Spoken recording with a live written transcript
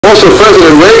Also,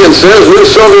 President Reagan says new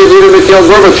Soviet leader Mikhail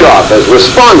Gorbachev has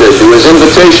responded to his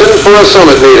invitation for a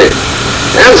summit meeting.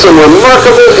 And some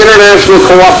remarkable international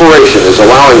cooperation is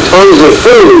allowing tons of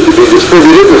food to be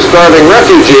distributed to starving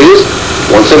refugees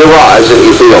once it arrives in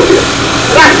Ethiopia.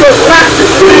 From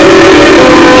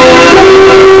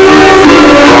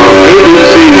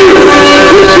ABC News, this is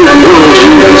World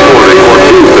News Morning for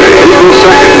Tuesday, April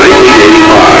 2nd,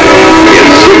 1985.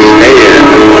 It's 6 a.m.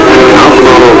 Now from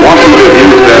our Washington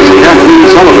News desk, Kathleen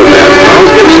Sullivan and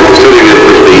Charles Gibson sitting in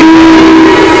for Steve.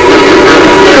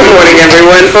 Good morning,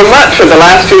 everyone. For much of the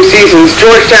last 2 seasons,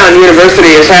 Georgetown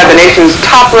University has had the nation's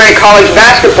top-ranked college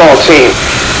basketball team.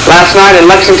 Last night in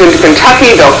Lexington,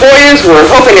 Kentucky, the Hoyas were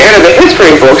hoping to enter the history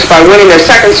books by winning their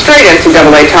second straight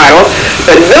NCAA title,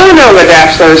 but Villanova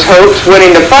dashed those hopes,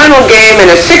 winning the final game in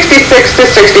a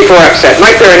 66-64 upset.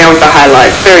 Mike Berry now with the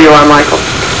highlights. There you are, Michael.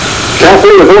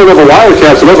 Kathleen, the Villanova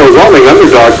Wildcats, an overwhelming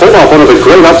underdog, pulled off one of the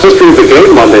great upsets of the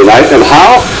game Monday night. And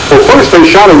how? Well, first they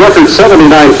shot a record 79%,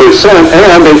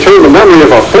 and they turned the memory of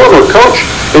a former coach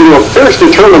into a fierce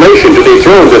determination to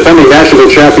dethrone defending national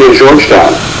champion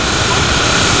Georgetown.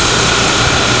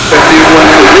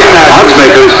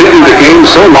 Oddsmakers figured the game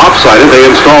so lopsided they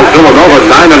installed Villanova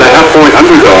 9.5-point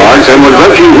underdogs, and when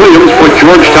Reggie Williams put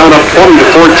Georgetown up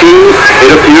 20-14,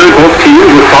 it appeared both teams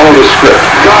would follow the script.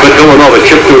 But Villanova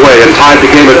chipped away and tied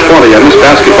the game at 20 on this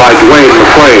basket by Dwayne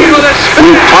McClain.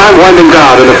 With time winding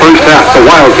down in the first half, the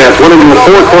Wildcats went into a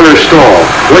 4-corner stall,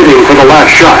 waiting for the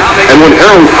last shot. And when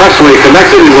Harold Presley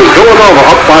connected, it was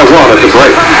Villanova up by 1 at the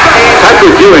break.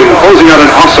 Patrick Ewing, closing out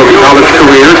an awesome college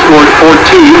career, scored 14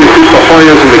 to keep the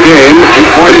Hoyas in the game.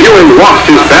 But Ewing lost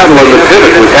his battle in the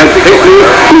pivot with Ed Pinckney,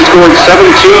 who scored 17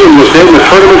 and was named the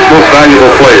tournament's most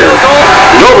valuable player.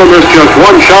 Nova missed just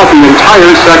 1 shot the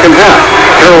entire second half.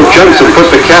 Harold Jensen put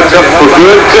the Cats up for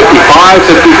good,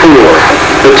 55-54.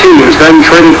 The teams then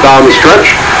traded down the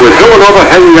stretch, with Villanova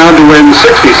hanging on to win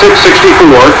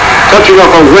 66-64, touching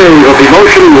off a wave of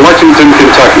emotion in Lexington,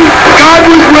 Kentucky. God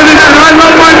was with us, and I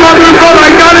love my mother and father. I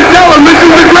gotta tell him, this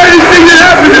is the greatest thing that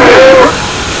happened to me.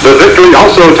 The victory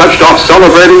also touched off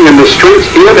celebrating in the streets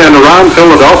in and around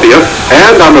Philadelphia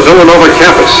and on the Villanova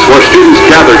campus, where students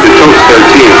gathered to toast their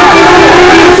team.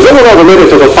 Villanova made it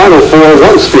to the Final Four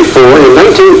once before in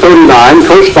 1939,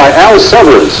 coached by Al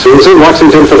Severance, who was in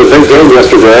Lexington for the big game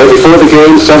yesterday. Before the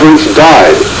game, Severance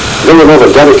died.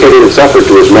 Villanova dedicated its effort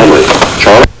to his memory.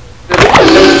 Charlie?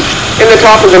 In the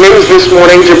top of the news this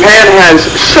morning, Japan has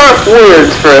sharp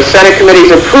words for a Senate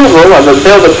committee's approval of a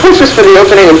bill that pushes for the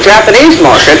opening of Japanese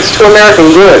markets to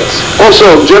American goods. Also,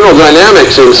 General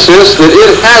Dynamics insists that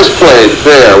it has played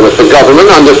fair with the government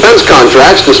on defense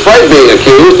contracts despite being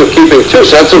accused of keeping 2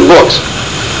 sets of books.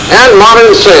 And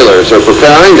modern sailors are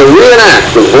preparing to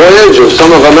reenact the voyage of some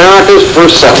of America's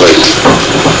first settlers.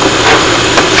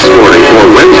 This morning for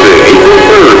Wednesday, April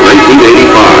 3rd,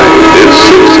 1985. It's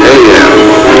 6 a.m.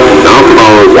 Now from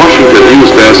our Washington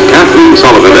News desk, Kathleen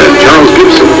Sullivan and Charles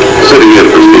Gibson, sitting in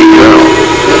for Steve Bell.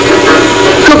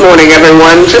 Good morning,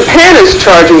 everyone. Japan is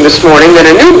charging this morning that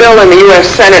a new bill in the U.S.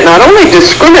 Senate not only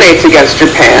discriminates against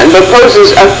Japan, but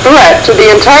poses a threat to the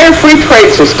entire free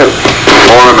trade system.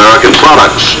 More American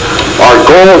products. Our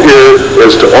goal here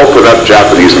is to open up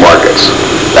Japanese markets.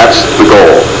 That's the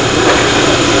goal.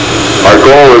 Our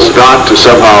goal is not to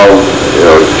somehow,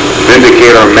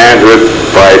 vindicate our manhood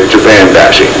by Japan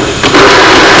bashing.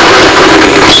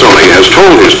 Sony has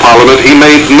told his parliament he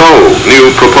made no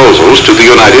new proposals to the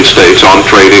United States on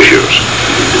trade issues.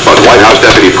 But White House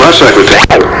Deputy Press Secretary...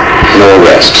 No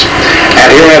arrests.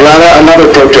 And here in Atlanta,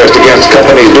 another protest against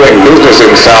companies doing business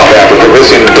in South Africa.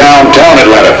 This in downtown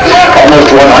Atlanta.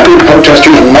 Almost 100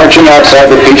 protesters marching outside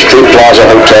the Peachtree Plaza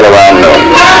Hotel around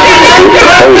noon. A group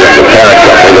opposing the parent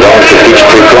company that owns the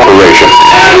Peachtree Corporation.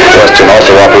 Weston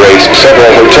also operates several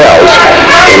hotels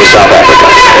in South Africa.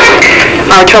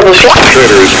 Our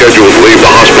troubleshooter is scheduled to leave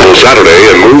the hospital Saturday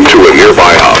and move to a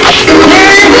nearby house.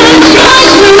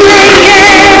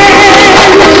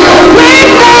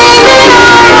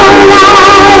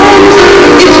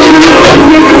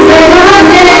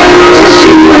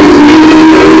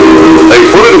 They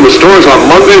put it in the stores on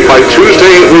Monday. By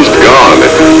Tuesday, it was gone.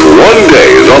 1 day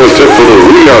is all it took for the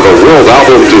We Are the World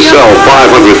album to sell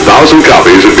 500,000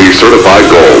 copies and be certified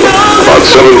gold. About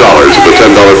 $7 of the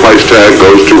 $10 price tag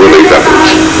goes to relief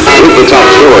efforts. With the top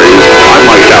stories, I'm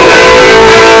Mike Allen.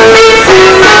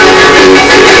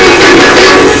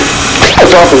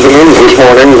 Top of the news this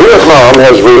morning, Vietnam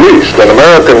has released an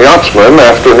American yachtsman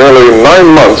after nearly 9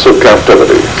 months of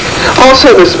captivity.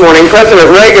 Also this morning,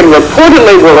 President Reagan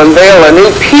reportedly will unveil a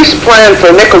new peace plan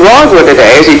for Nicaragua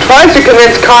today as he tries to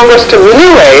convince Congress to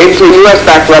renew aid to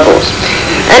U.S.-backed rebels.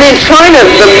 And in China,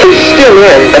 the mood is still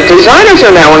in, but designers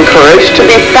are now encouraged to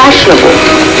be fashionable.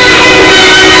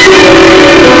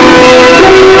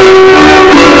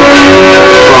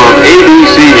 From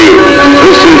ABC News,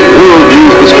 this is World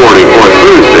News This Morning for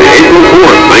Thursday, April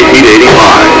 4th,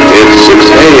 1985. It's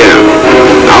 6 a.m.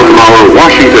 Now from our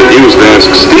Washington News Desk,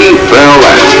 Steve Bell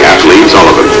and Kathleen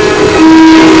Sullivan.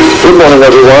 Good morning,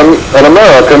 everyone. An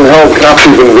American held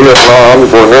captive in Vietnam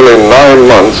for nearly 9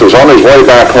 months is on his way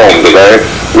back home today.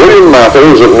 William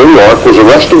Mathers of New York was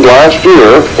arrested last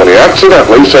year when he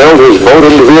accidentally sailed his boat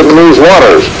into Vietnamese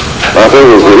waters. Mathers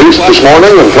was released this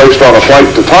morning and placed on a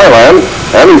flight to Thailand,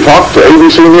 and he talked to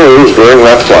ABC News during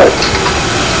that flight.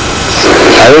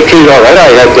 I retrieved all right.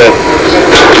 I had the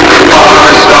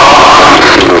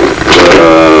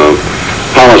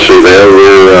policy there.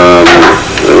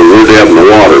 We're dead in the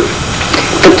water.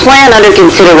 The plan under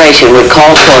consideration would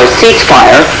call for a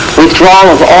ceasefire,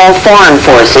 withdrawal of all foreign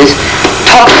forces.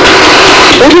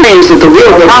 That means that the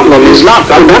real problem is not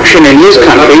production in his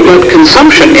country, but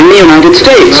consumption in the United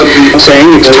States,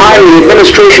 saying it's time the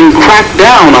administration cracked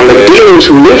down on the dealers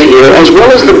who live here as well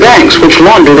as the banks which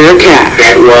launder their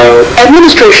cash.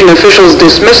 Administration officials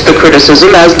dismissed the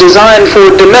criticism as designed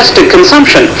for domestic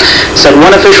consumption. Said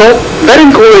one official,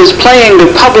 Betancourt is playing to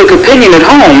public opinion at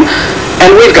home,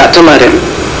 and we've got to let him.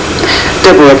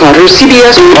 Deborah Potter,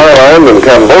 CBS. Thailand and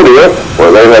Cambodia,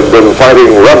 where they have been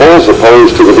fighting rebels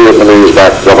opposed to the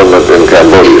Vietnamese-backed government in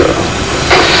Cambodia.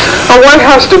 A White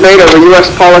House debate over U.S.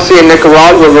 policy in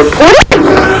Nicaragua reported.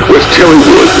 With Terry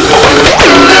Wood.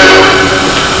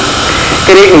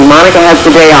 Good evening. Monica has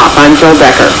the day off. I'm Joe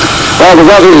Becker. Well, the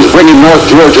weather is bringing North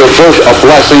Georgia both a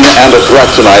blessing and a threat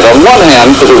tonight. On one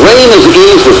hand, the rain has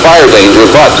eased with fire danger,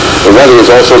 but the weather has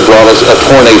also brought us a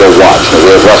tornado watch. We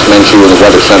have Russ Minshew in the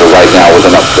Weather Center right now with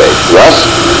an update. Russ?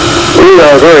 We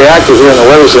are very active here in the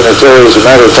Weather Center, Terry. As a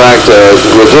matter of fact,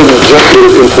 we didn't just get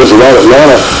it influence around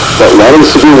Atlanta, but a lot of the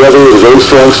severe weather and very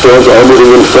strong storms are moving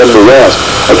in from the west.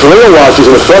 A tornado watch is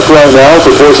in effect right now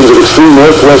for portions of extreme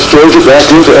northwest Georgia back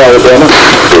into Alabama.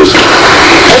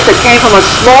 That came from a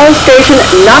small station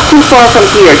not too far from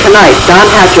here tonight. Don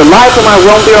Hatcher live from our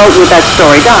Rome Bureau with that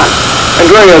story. Don.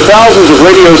 Andrea, thousands of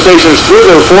radio stations threw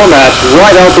their formats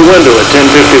right out the window at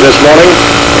 10:50 this morning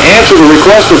to answer the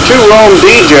request of two Rome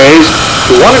DJs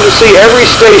who wanted to see every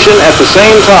station at the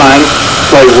same time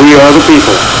play We Are the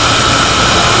People.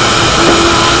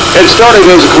 It started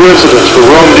as a coincidence for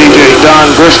Rome DJ Don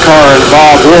Briscar and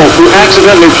Bob Wolf, who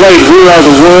accidentally played We Are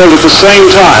the World at the same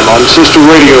time on sister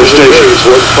radio stations.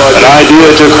 An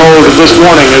idea took hold of this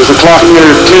morning as the clock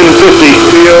neared 10:50.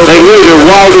 They knew their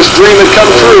wildest dream had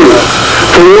come true.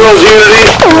 For world unity,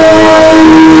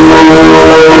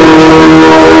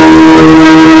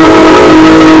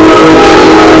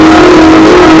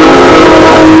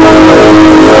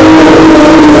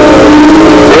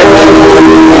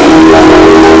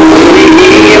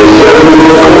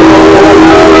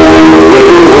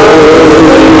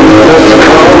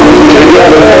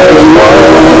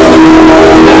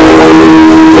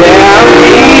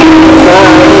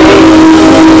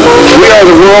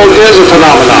 is a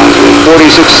phenomenon.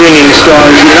 46 singing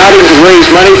stars uniting to raise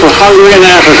money for Hungary and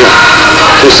Africa.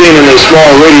 The scene in this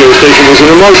small radio station was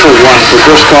an emotional one for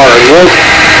Briscar and Wolf,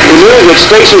 who knew that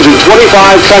stations in 25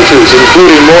 countries,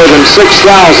 including more than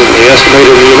 6,000, they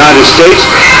estimated in the United States,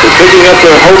 were picking up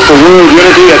their hope for world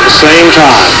unity at the same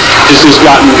time. This has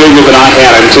gotten bigger than I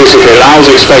had anticipated. I was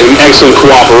expecting excellent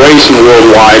cooperation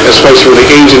worldwide, especially with the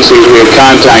agencies we have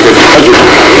contacted.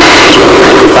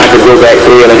 If I could go back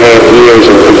 3.5 years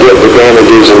and forget the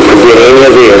damages and forget any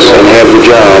of this and have the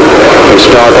job and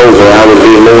start over, I would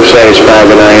be more satisfied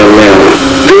than I am now.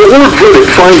 The award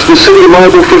verdict finds the city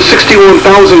liable for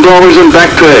 $61,000 in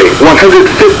back pay,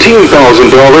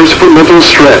 $115,000 for mental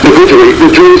stress. Individually, the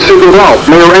jury singled out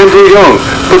Mayor Andrew Young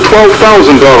for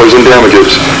 $12,000 in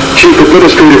damages. Chief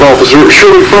Administrative Officer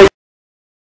Shirley Frank